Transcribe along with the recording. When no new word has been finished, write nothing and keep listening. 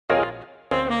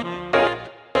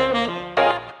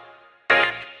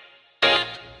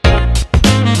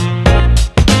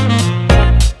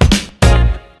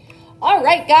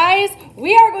guys,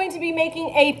 we are going to be making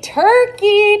a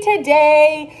turkey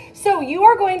today. So you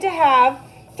are going to have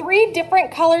 3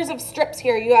 different colors of strips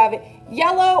here. You have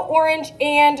yellow, orange,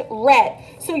 and red.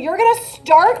 So you're gonna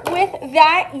start with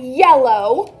that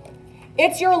yellow.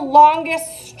 It's your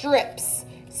longest strips.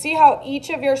 See how each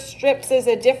of your strips is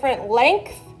a different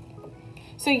length?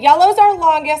 So yellow's our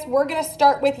longest. We're gonna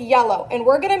start with yellow, and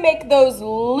we're gonna make those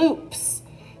loops.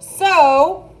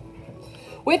 So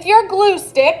with your glue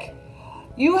stick,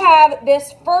 you have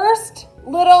this first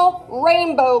little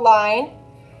rainbow line.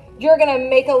 You're gonna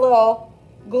make a little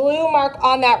glue mark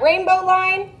on that rainbow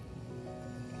line.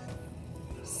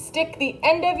 Stick the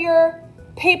end of your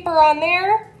paper on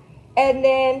there, and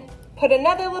then put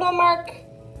another little mark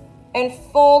and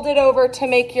fold it over to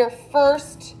make your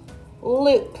first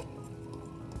loop.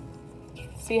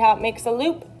 See how it makes a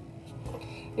loop?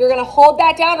 You're gonna hold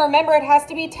that down. Remember, it has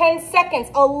to be 10 seconds.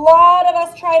 A lot of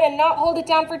us try to not hold it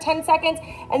down for 10 seconds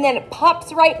and then it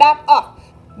pops right back up.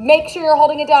 Make sure you're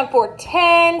holding it down for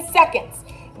 10 seconds.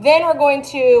 Then we're going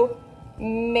to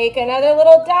make another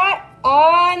little dot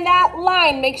on that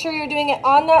line. Make sure you're doing it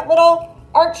on that little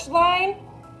arch line.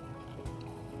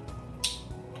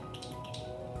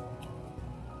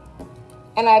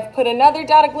 And I've put another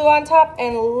dot of glue on top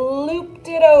and looped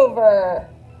it over.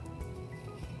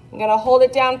 I'm gonna hold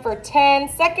it down for 10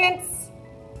 seconds.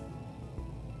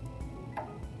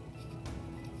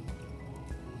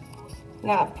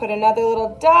 Now I've put another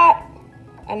little dot,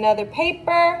 another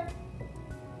paper.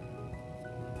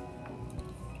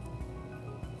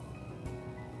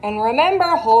 And remember,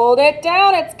 hold it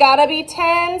down. It's gotta be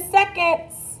 10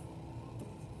 seconds.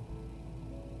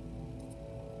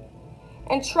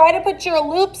 And try to put your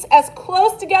loops as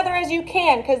close together as you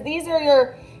can, because these are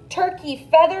your turkey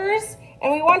feathers,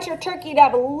 and we want your turkey to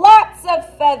have lots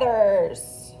of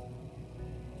feathers.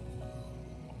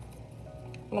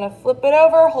 I'm gonna flip it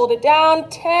over, hold it down,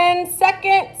 10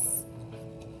 seconds.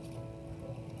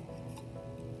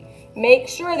 Make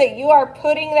sure that you are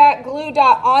putting that glue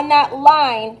dot on that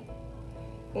line.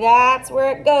 That's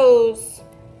where it goes.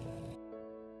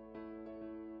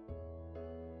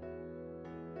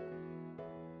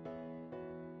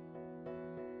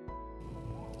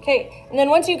 Okay, and then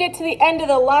once you get to the end of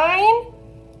the line,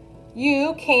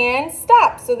 you can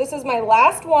stop. So this is my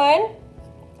last one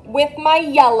with my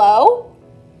yellow.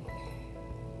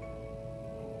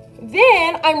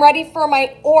 Then I'm ready for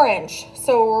my orange.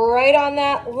 So right on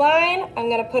that line, I'm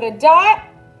gonna put a dot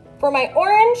for my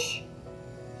orange.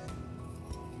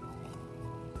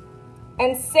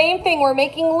 And same thing, we're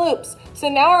making loops. So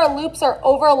now our loops are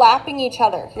overlapping each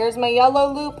other. Here's my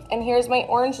yellow loop and here's my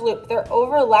orange loop. They're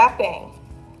overlapping.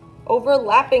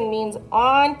 Overlapping means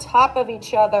on top of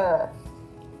each other.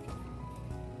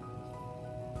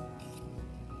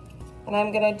 And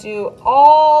I'm gonna do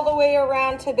all the way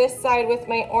around to this side with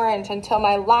my orange until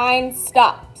my line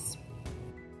stops.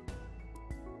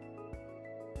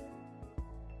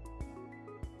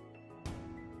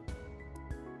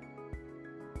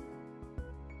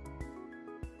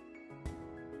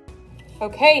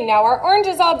 Okay, now our orange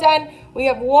is all done. We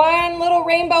have one little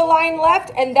rainbow line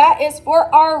left, and that is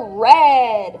for our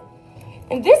red.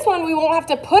 And this one, we won't have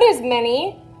to put as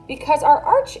many because our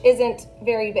arch isn't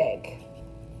very big.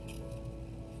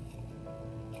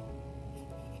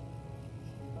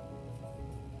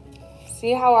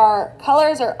 See how our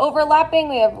colors are overlapping?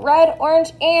 We have red,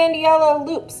 orange, and yellow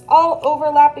loops all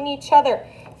overlapping each other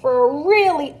for a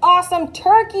really awesome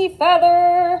turkey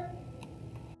feather.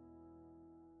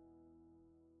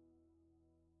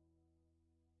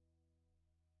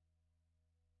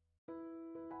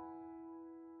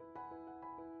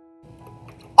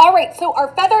 All right, so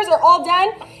our feathers are all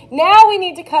done. Now we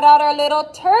need to cut out our little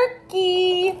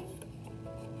turkey.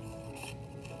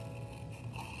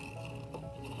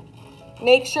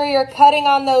 Make sure you're cutting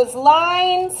on those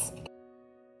lines.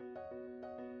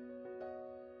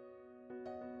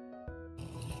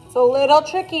 It's a little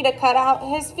tricky to cut out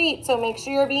his feet, so make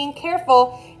sure you're being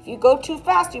careful. If you go too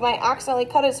fast, you might accidentally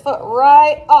cut his foot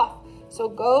right off. So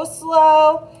go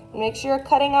slow and make sure you're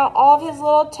cutting out all of his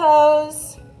little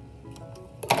toes.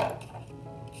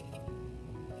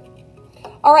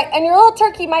 All right, and your little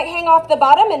turkey might hang off the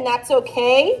bottom, and that's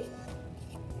okay.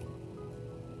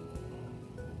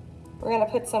 We're gonna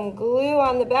put some glue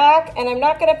on the back, and I'm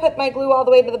not gonna put my glue all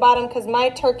the way to the bottom because my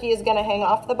turkey is gonna hang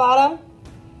off the bottom.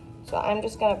 So I'm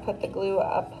just gonna put the glue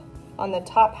up on the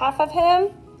top half of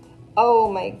him. Oh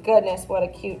my goodness, what a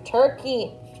cute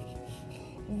turkey.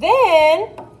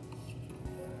 Then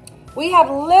we have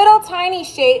little tiny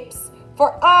shapes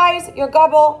for eyes, your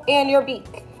gobble, and your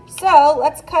beak. So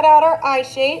let's cut out our eye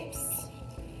shapes.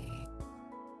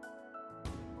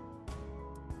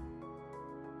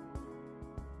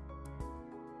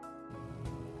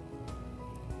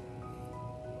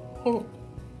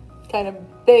 Kind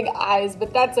of big eyes,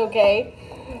 but that's okay.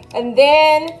 And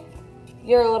then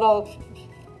your little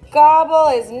gobble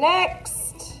is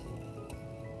next.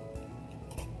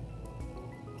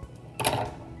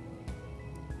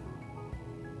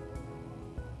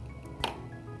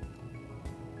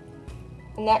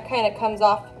 And that kind of comes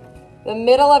off the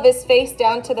middle of his face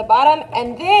down to the bottom.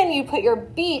 And then you put your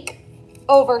beak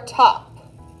over top.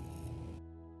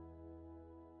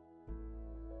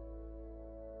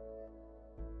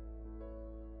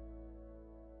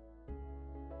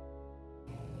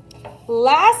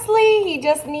 Lastly, he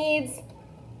just needs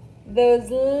those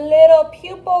little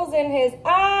pupils in his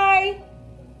eye.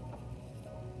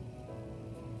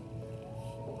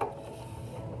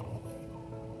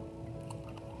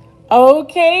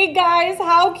 Okay, guys,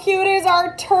 how cute is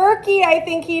our turkey? I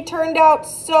think he turned out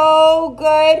so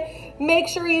good. Make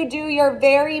sure you do your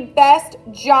very best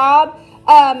job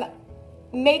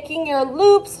making your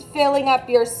loops, filling up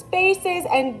your spaces,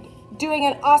 and doing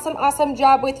an awesome, awesome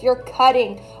job with your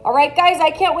cutting. All right, guys, I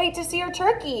can't wait to see your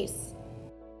turkeys.